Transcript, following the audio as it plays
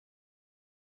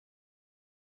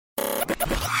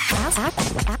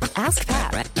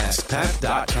AskPat.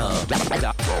 AskPat.com.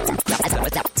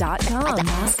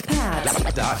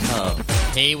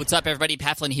 Hey, what's up, everybody?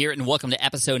 Pat Flynn here, and welcome to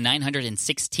episode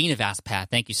 916 of Ask Pat.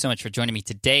 Thank you so much for joining me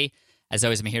today. As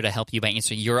always, I'm here to help you by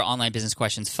answering your online business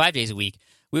questions 5 days a week.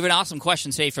 We have an awesome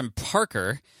question today from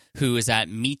Parker, who is at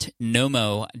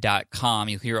meetnomo.com.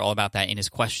 You'll hear all about that in his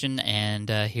question, and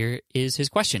here is his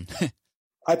question.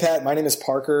 Hi, Pat. My name is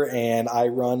Parker, and I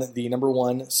run the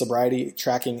 #1 sobriety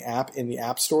tracking app in the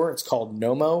App Store. It's called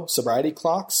Nomo Sobriety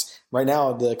Clocks. Right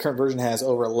now, the current version has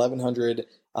over 1,100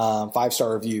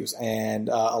 5-star reviews, and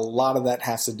a lot of that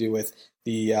has to do with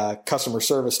the customer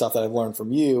service stuff that I've learned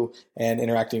from you and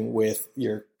interacting with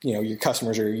your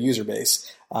customers or your user base.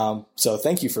 So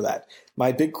thank you for that.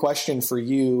 My big question for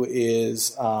you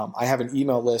is I have an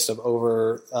email list of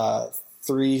over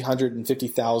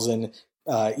 350,000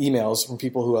 emails from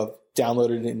people who have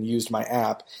downloaded and used my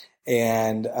app.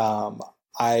 And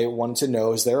I wanted to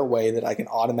know, is there a way that I can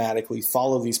automatically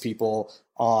follow these people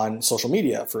on social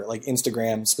media, for like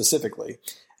Instagram specifically?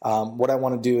 What I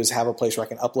want to do is have a place where I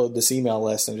can upload this email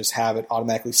list and just have it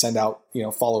automatically send out,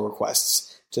 follow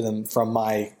requests to them from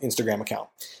my Instagram account.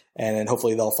 And then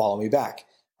hopefully they'll follow me back.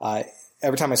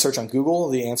 Every time I search on Google,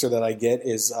 the answer that I get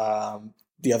is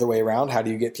the other way around. How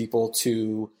do you get people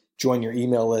to join your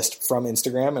email list from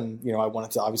Instagram? And, I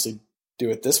wanted to obviously do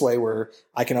it this way, where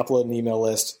I can upload an email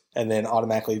list and then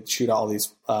automatically shoot out all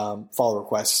these follow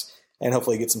requests and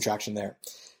hopefully get some traction there.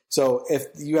 So if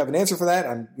you have an answer for that,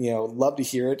 I'm, love to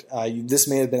hear it. This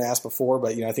may have been asked before,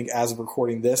 but, I think as of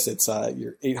recording this, it's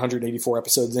you're 884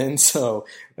 episodes in. So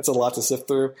that's a lot to sift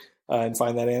through and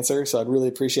find that answer. So I'd really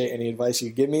appreciate any advice you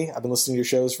could give me. I've been listening to your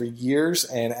shows for years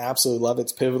and absolutely love it.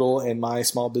 It's pivotal in my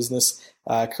small business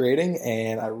creating,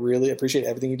 and I really appreciate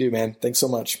everything you do, man. Thanks so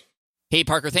much. Hey,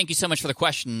 Parker, thank you so much for the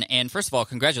question. And first of all,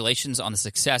 congratulations on the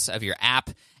success of your app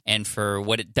and for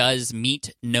what it does,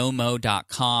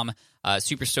 meetnomo.com.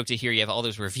 Super stoked to hear you have all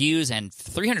those reviews and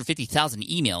 350,000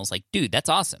 emails. Like, dude, that's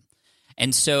awesome.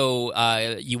 And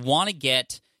so you want to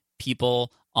get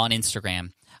people on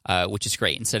Instagram, which is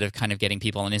great. Instead of kind of getting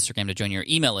people on Instagram to join your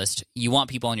email list, you want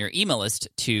people on your email list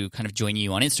to kind of join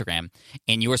you on Instagram.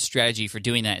 And your strategy for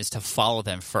doing that is to follow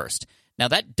them first. Now,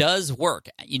 that does work.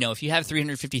 If you have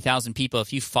 350,000 people,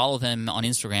 if you follow them on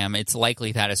Instagram, it's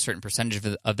likely that a certain percentage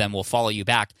of them will follow you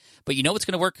back. But you know what's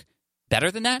going to work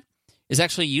better than that? Is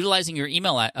actually utilizing your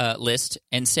email list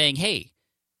and saying, hey,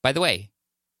 by the way,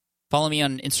 follow me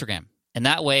on Instagram. And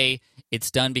that way,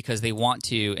 it's done because they want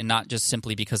to and not just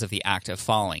simply because of the act of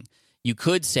following. You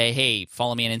could say, hey,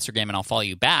 follow me on Instagram and I'll follow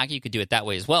you back. You could do it that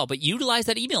way as well, but utilize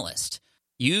that email list.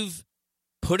 You've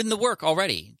put in the work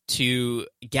already to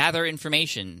gather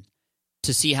information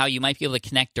to see how you might be able to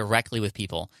connect directly with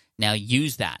people. Now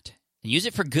use that. And use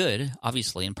it for good,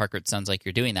 obviously. And Parker, it sounds like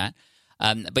you're doing that.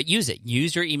 But use it.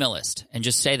 Use your email list and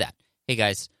just say that. Hey,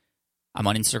 guys, I'm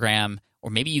on Instagram.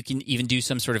 Or maybe you can even do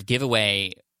some sort of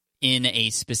giveaway in a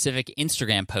specific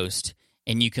Instagram post,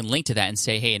 and you can link to that and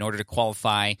say, hey, in order to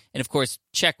qualify, and of course,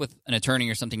 check with an attorney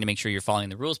or something to make sure you're following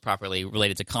the rules properly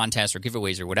related to contests or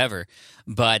giveaways or whatever.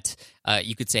 But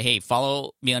you could say, hey,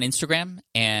 follow me on Instagram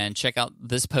and check out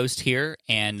this post here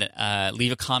and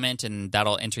leave a comment, and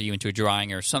that'll enter you into a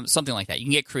drawing or something like that. You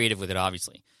can get creative with it,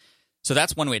 obviously. So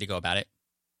that's one way to go about it.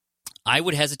 I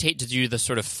would hesitate to do the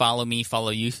sort of follow me,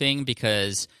 follow you thing,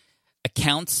 because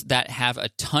accounts that have a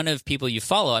ton of people you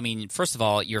follow, first of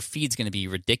all, your feed's going to be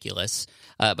ridiculous.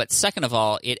 But second of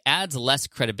all, it adds less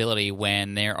credibility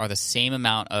when there are the same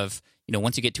amount of,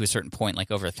 once you get to a certain point, like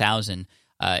over 1,000,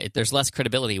 there's less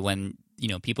credibility when,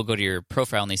 people go to your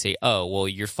profile and they say, oh, well,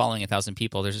 you're following 1,000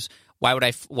 people. Why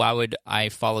would I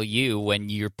follow you when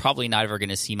you're probably not ever going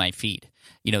to see my feed?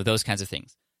 Those kinds of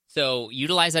things. So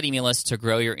utilize that email list to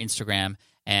grow your Instagram.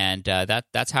 And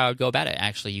that's how I would go about it.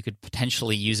 Actually, you could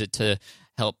potentially use it to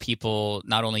help people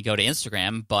not only go to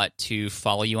Instagram, but to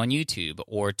follow you on YouTube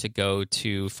or to go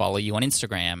to follow you on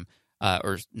Instagram. I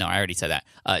already said that.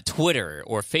 Twitter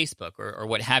or Facebook or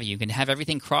what have you. You can have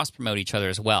everything cross-promote each other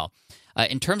as well.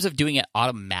 In terms of doing it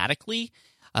automatically,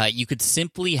 you could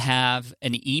simply have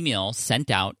an email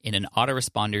sent out in an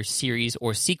autoresponder series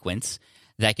or sequence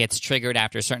that gets triggered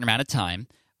after a certain amount of time.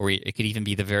 Or it could even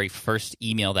be the very first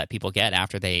email that people get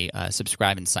after they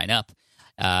subscribe and sign up.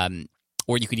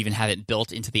 Or you could even have it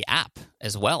built into the app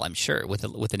as well, I'm sure, with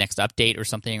the next update or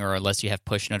something, or unless you have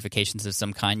push notifications of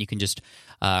some kind, you can just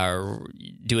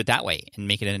do it that way and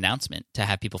make it an announcement to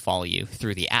have people follow you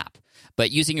through the app. But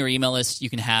using your email list,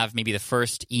 you can have maybe the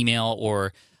first email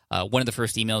or one of the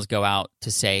first emails go out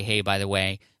to say, hey, by the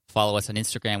way, follow us on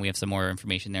Instagram. We have some more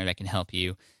information there that can help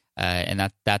you.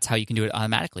 And that's how you can do it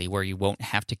automatically, where you won't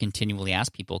have to continually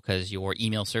ask people because your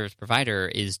email service provider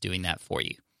is doing that for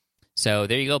you. So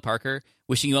there you go, Parker.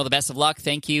 Wishing you all the best of luck.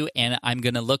 Thank you. And I'm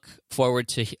going to look forward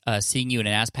to seeing you in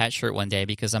an Ask Pat shirt one day,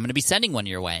 because I'm going to be sending one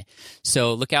your way.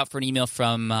 So look out for an email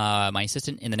from my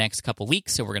assistant in the next couple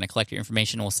weeks. So we're going to collect your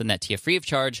information. We'll send that to you free of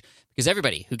charge, because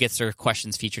everybody who gets their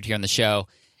questions featured here on the show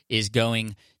is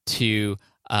going to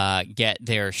get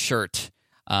their shirt.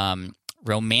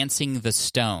 Romancing the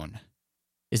Stone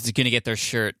is going to get their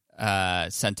shirt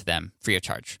sent to them free of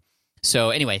charge. So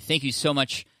anyway, thank you so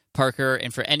much, Parker.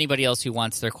 And for anybody else who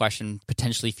wants their question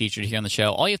potentially featured here on the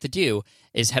show, all you have to do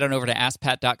is head on over to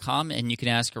AskPat.com, and you can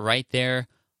ask right there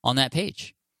on that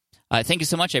page. Thank you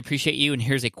so much. I appreciate you. And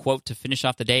here's a quote to finish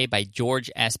off the day by George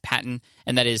S. Patton,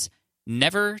 and that is,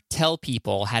 "Never tell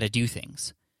people how to do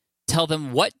things. Tell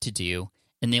them what to do,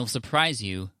 and they will surprise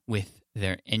you with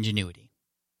their ingenuity."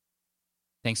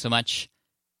 Thanks so much.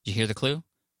 Did you hear the clue?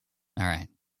 All right.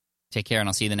 Take care, and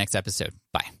I'll see you in the next episode.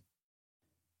 Bye.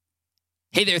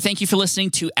 Hey there. Thank you for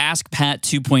listening to Ask Pat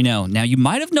 2.0. Now, you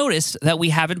might have noticed that we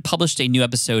haven't published a new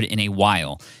episode in a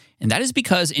while, and that is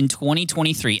because in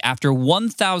 2023, after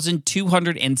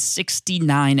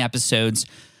 1,269 episodes,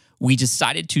 we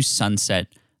decided to sunset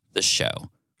the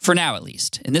show. For now, at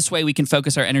least. In this way, we can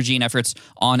focus our energy and efforts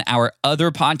on our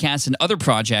other podcasts and other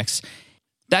projects.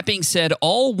 That being said,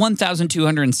 all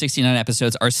 1,269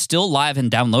 episodes are still live and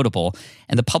downloadable,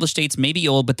 and the published dates may be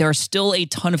old, but there are still a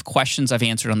ton of questions I've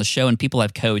answered on the show and people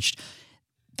I've coached.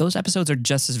 Those episodes are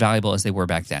just as valuable as they were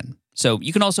back then. So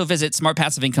you can also visit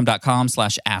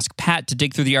smartpassiveincome.com/askpat to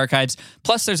dig through the archives.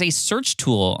 Plus, there's a search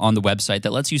tool on the website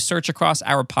that lets you search across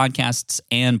our podcasts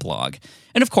and blog.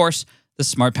 And of course, the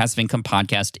Smart Passive Income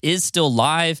podcast is still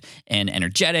live and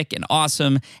energetic and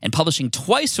awesome and publishing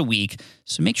twice a week.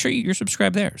 So make sure you're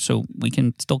subscribed there so we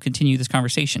can still continue this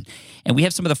conversation. And we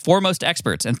have some of the foremost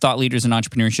experts and thought leaders in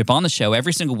entrepreneurship on the show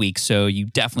every single week, so you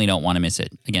definitely don't want to miss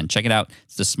it. Again, check it out.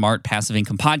 It's the Smart Passive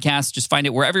Income podcast. Just find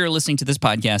it wherever you're listening to this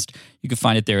podcast. You can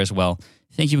find it there as well.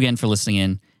 Thank you again for listening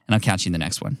in, and I'll catch you in the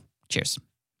next one. Cheers.